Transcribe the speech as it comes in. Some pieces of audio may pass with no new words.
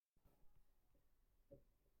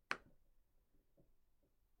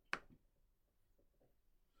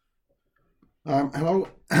Hello,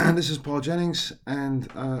 this is Paul Jennings, and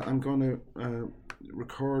I'm going to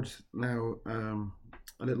record now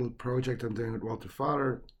a little project I'm doing with Walter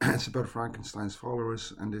Fowler. It's about Frankenstein's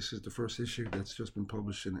followers, and this is the first issue that's just been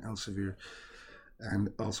published in Elsevier, and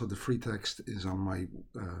also the free text is on my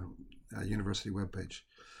university webpage.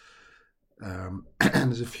 And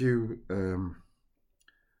there's a few.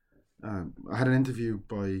 I had an interview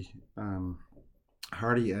by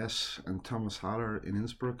Hardy S. and Thomas Haller in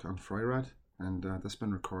Innsbruck on Freirad, and that's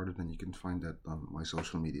been recorded, and you can find that on my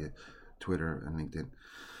social media, Twitter and LinkedIn.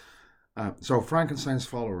 So, Frankenstein's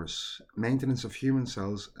followers: maintenance of human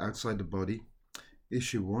cells outside the body,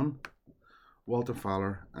 issue one. Walter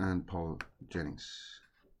Fowler and Paul Jennings.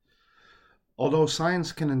 Although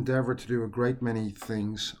science can endeavour to do a great many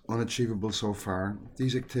things unachievable so far,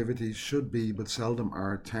 these activities should be, but seldom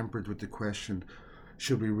are, tempered with the question: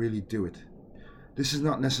 should we really do it? This is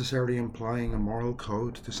not necessarily implying a moral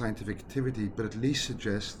code to scientific activity, but at least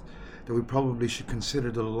suggests that we probably should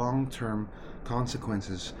consider the long term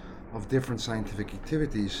consequences of different scientific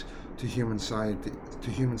activities to human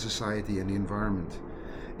society and the environment.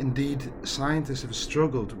 Indeed, scientists have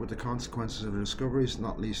struggled with the consequences of their discoveries,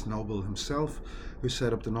 not least Nobel himself, who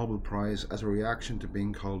set up the Nobel Prize as a reaction to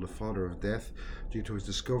being called the father of death due to his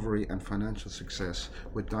discovery and financial success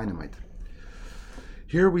with dynamite.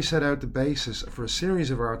 Here we set out the basis for a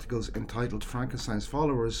series of articles entitled Frankenstein's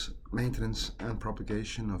Followers: Maintenance and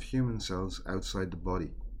Propagation of Human Cells Outside the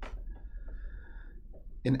Body.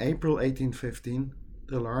 In April 1815,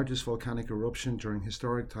 the largest volcanic eruption during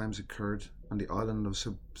historic times occurred on the island of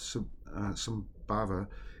Sumbawa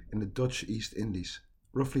in the Dutch East Indies.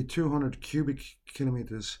 Roughly 200 cubic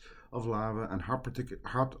kilometers of lava and hot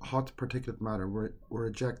particulate matter were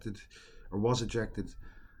ejected or was ejected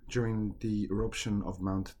during the eruption of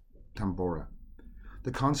Mount Tambora.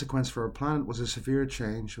 The consequence for our planet was a severe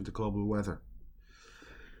change of the global weather.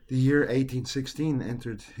 The year 1816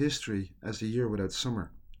 entered history as the year without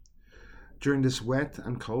summer. During this wet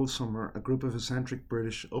and cold summer, a group of eccentric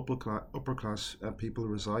British upper class people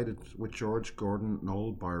resided with George Gordon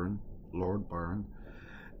Noel Byron, Lord Byron,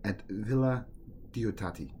 at Villa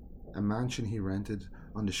Diodati, a mansion he rented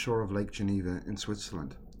on the shore of Lake Geneva in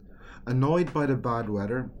Switzerland. Annoyed by the bad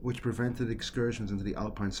weather, which prevented excursions into the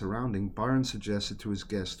alpine surrounding, Byron suggested to his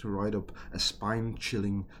guests to write up a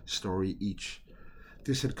spine-chilling story each.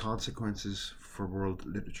 This had consequences for world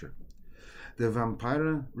literature. The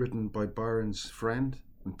Vampire, written by Byron's friend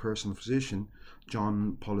and personal physician,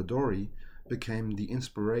 John Polidori, became the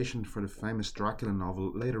inspiration for the famous Dracula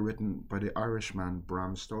novel later written by the Irishman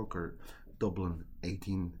Bram Stoker, Dublin,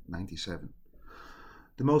 1897.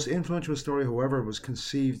 The most influential story, however, was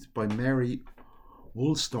conceived by Mary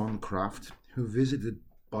Wollstonecraft, who visited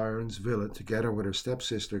Byron's villa together with her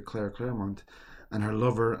stepsister Claire Clairmont and her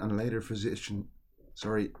lover and later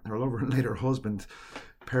husband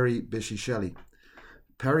Perry Bysshe Shelley.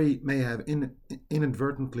 Perry may have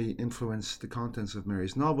inadvertently influenced the contents of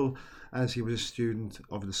Mary's novel, as he was a student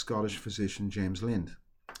of the Scottish physician James Lind.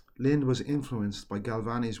 Lind was influenced by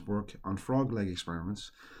Galvani's work on frog leg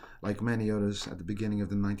experiments, like many others at the beginning of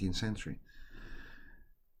the 19th century.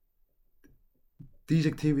 These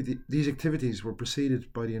activities were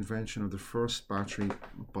preceded by the invention of the first battery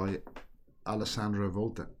by Alessandro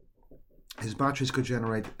Volta. His batteries could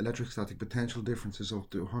generate electrostatic potential differences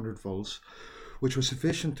up to 100 volts, which were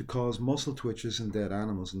sufficient to cause muscle twitches in dead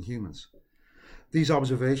animals and humans. These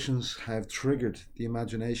observations have triggered the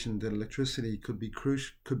imagination that electricity could be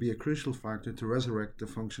a crucial factor to resurrect the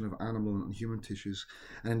function of animal and human tissues,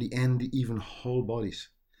 and in the end, even whole bodies.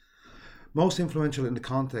 Most influential in the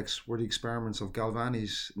context were the experiments of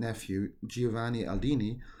Galvani's nephew, Giovanni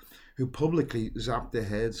Aldini, who publicly zapped the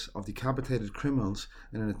heads of decapitated criminals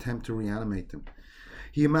in an attempt to reanimate them.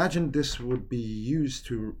 He imagined this would be used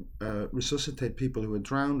to resuscitate people who had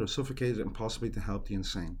drowned or suffocated, and possibly to help the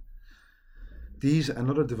insane. These and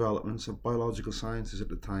other developments of biological sciences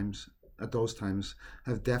at those times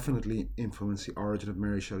have definitely influenced the origin of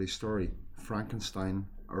Mary Shelley's story, Frankenstein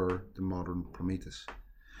or the modern Prometheus.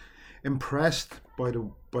 Impressed by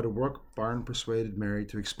the work, Byron persuaded Mary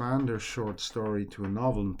to expand her short story to a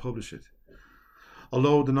novel and publish it.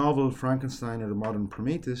 Although the novel Frankenstein or the Modern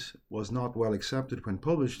Prometheus was not well accepted when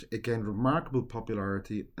published, it gained remarkable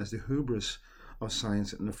popularity as the hubris of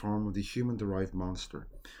science in the form of the human-derived monster,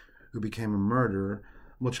 who became a murderer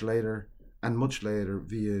much later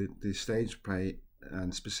via the stage play,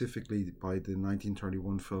 and specifically by the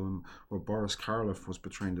 1931 film where Boris Karloff was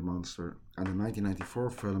portraying the monster, and the 1994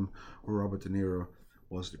 film where Robert De Niro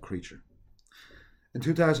was the creature. In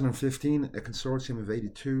 2015, a consortium of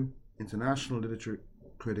 82 international literature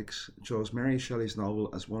critics chose Mary Shelley's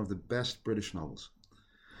novel as one of the best British novels.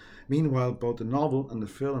 Meanwhile, both the novel and the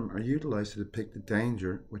film are utilised to depict the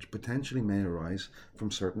danger which potentially may arise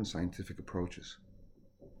from certain scientific approaches.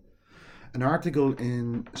 An article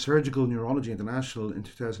in Surgical Neurology International in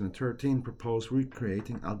 2013 proposed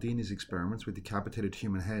recreating Aldini's experiments with decapitated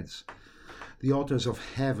human heads. The authors of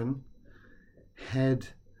Heaven, Head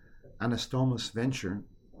Anastomus Venture,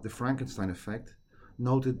 The Frankenstein Effect,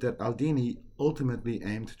 noted that Aldini ultimately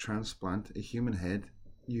aimed to transplant a human head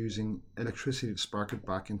using electricity to spark it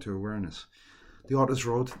back into awareness. The authors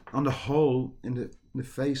wrote, on the whole, in the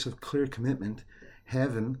face of clear commitment,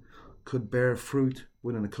 Heaven could bear fruit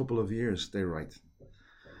within a couple of years, they write.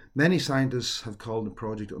 Many scientists have called the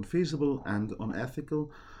project unfeasible and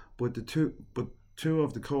unethical, but two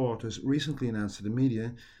of the co-authors recently announced to the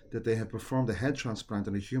media that they have performed a head transplant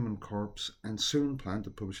on a human corpse and soon plan to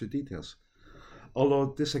publish the details.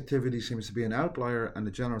 Although this activity seems to be an outlier, and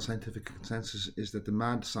the general scientific consensus is that the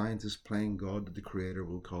mad scientist playing God the Creator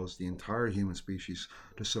will cause the entire human species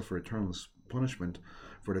to suffer eternal punishment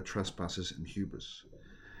for their trespasses and hubris.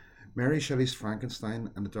 Mary Shelley's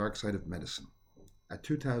Frankenstein and the Dark Side of Medicine, a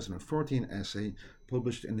 2014 essay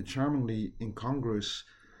published in the charmingly incongruous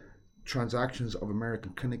Transactions of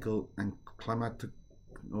American Clinical and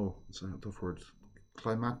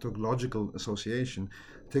Climatological Association,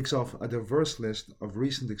 ticks off a diverse list of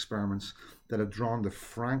recent experiments that have drawn the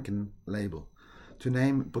Franken label. To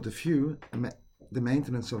name but a few, the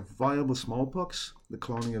maintenance of viable smallpox, the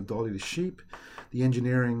cloning of Dolly the sheep, the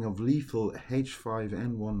engineering of lethal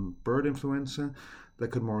H5N1 bird influenza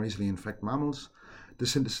that could more easily infect mammals, the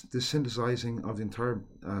synthesizing of the entire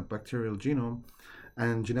bacterial genome,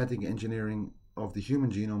 and genetic engineering of the human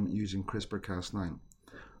genome using CRISPR-Cas9.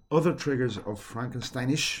 Other triggers of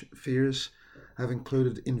Frankensteinish fears have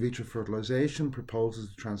included in vitro fertilization, proposals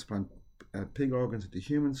to transplant pig organs into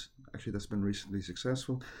humans, actually that's been recently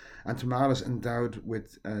successful, and tomatoes endowed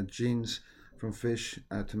with genes from fish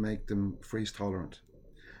to make them freeze tolerant.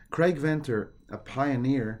 Craig Venter, a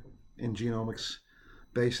pioneer in genomics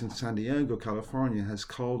based in San Diego, California, has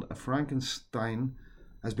been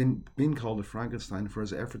called a Frankenstein for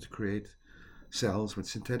his effort to create cells with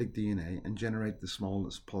synthetic DNA and generate the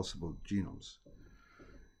smallest possible genomes.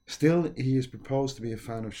 Still, he is proposed to be a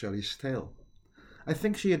fan of Shelley's tale. I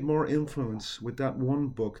think she had more influence with that one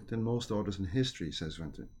book than most authors in history, says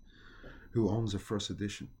Venter, who owns a first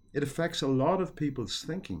edition. It affects a lot of people's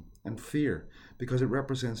thinking and fear because it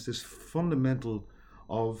represents this fundamental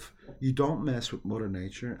of you don't mess with Mother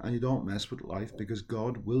Nature and you don't mess with life because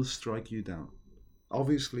God will strike you down.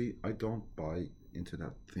 Obviously, I don't buy into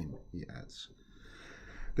that theme, he adds.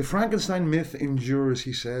 The Frankenstein myth endures,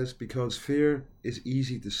 he says, because fear is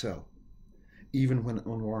easy to sell, even when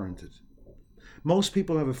unwarranted. Most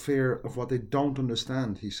people have a fear of what they don't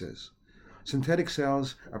understand, he says. Synthetic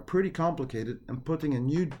cells are pretty complicated, and putting a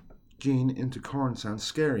new gene into corn sounds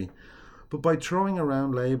scary. But by throwing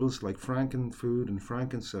around labels like Frankenfood and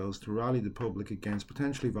Frankencells to rally the public against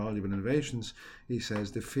potentially valuable innovations, he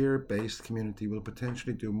says the fear-based community will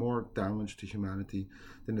potentially do more damage to humanity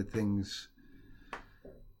than the things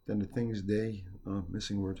they...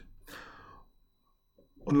 missing word.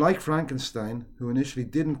 Unlike Frankenstein, who initially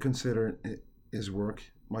didn't consider his work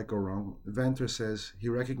might go wrong, Venter says he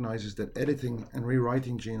recognizes that editing and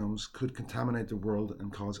rewriting genomes could contaminate the world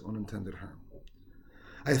and cause unintended harm.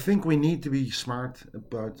 I think we need to be smart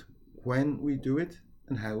about when we do it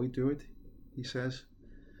and how we do it, he says.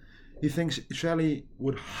 He thinks Shelley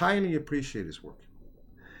would highly appreciate his work.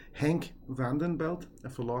 Henk van den Belt, a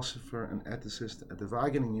philosopher and ethicist at the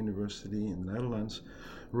Wageningen University in the Netherlands,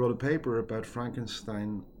 wrote a paper about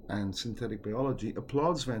Frankenstein and synthetic biology,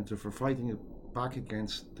 applauds Venter for fighting back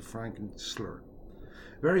against the Franken slur.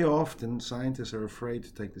 Very often, scientists are afraid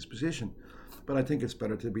to take this position, but I think it's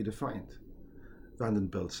better to be defiant, Van den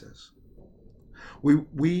Belt says.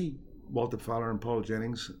 We, Walter Fowler and Paul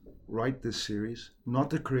Jennings, write this series not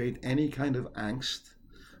to create any kind of angst,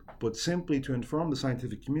 but simply to inform the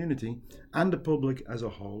scientific community and the public as a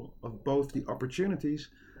whole of both the opportunities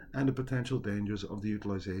and the potential dangers of the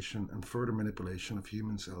utilization and further manipulation of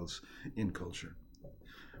human cells in culture.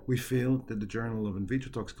 We feel that the Journal of In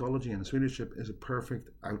Vitro Toxicology and its readership is a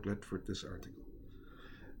perfect outlet for this article.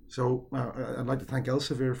 So I'd like to thank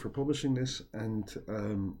Elsevier for publishing this, and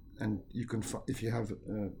you can, if you have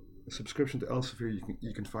a subscription to Elsevier,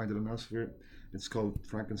 you can find it on Elsevier. It's called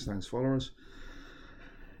Frankenstein's Followers.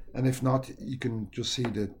 And if not, you can just see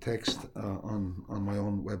the text on my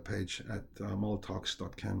own webpage at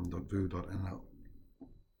moltalks.chem.vu.nl.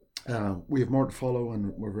 We have more to follow,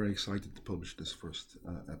 and we're very excited to publish this first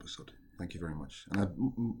episode. Thank you very much. And I'd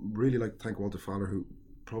really like to thank Walter Fowler, who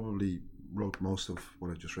probably wrote most of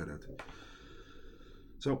what I just read out.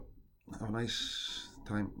 So, have a nice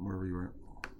time wherever you were.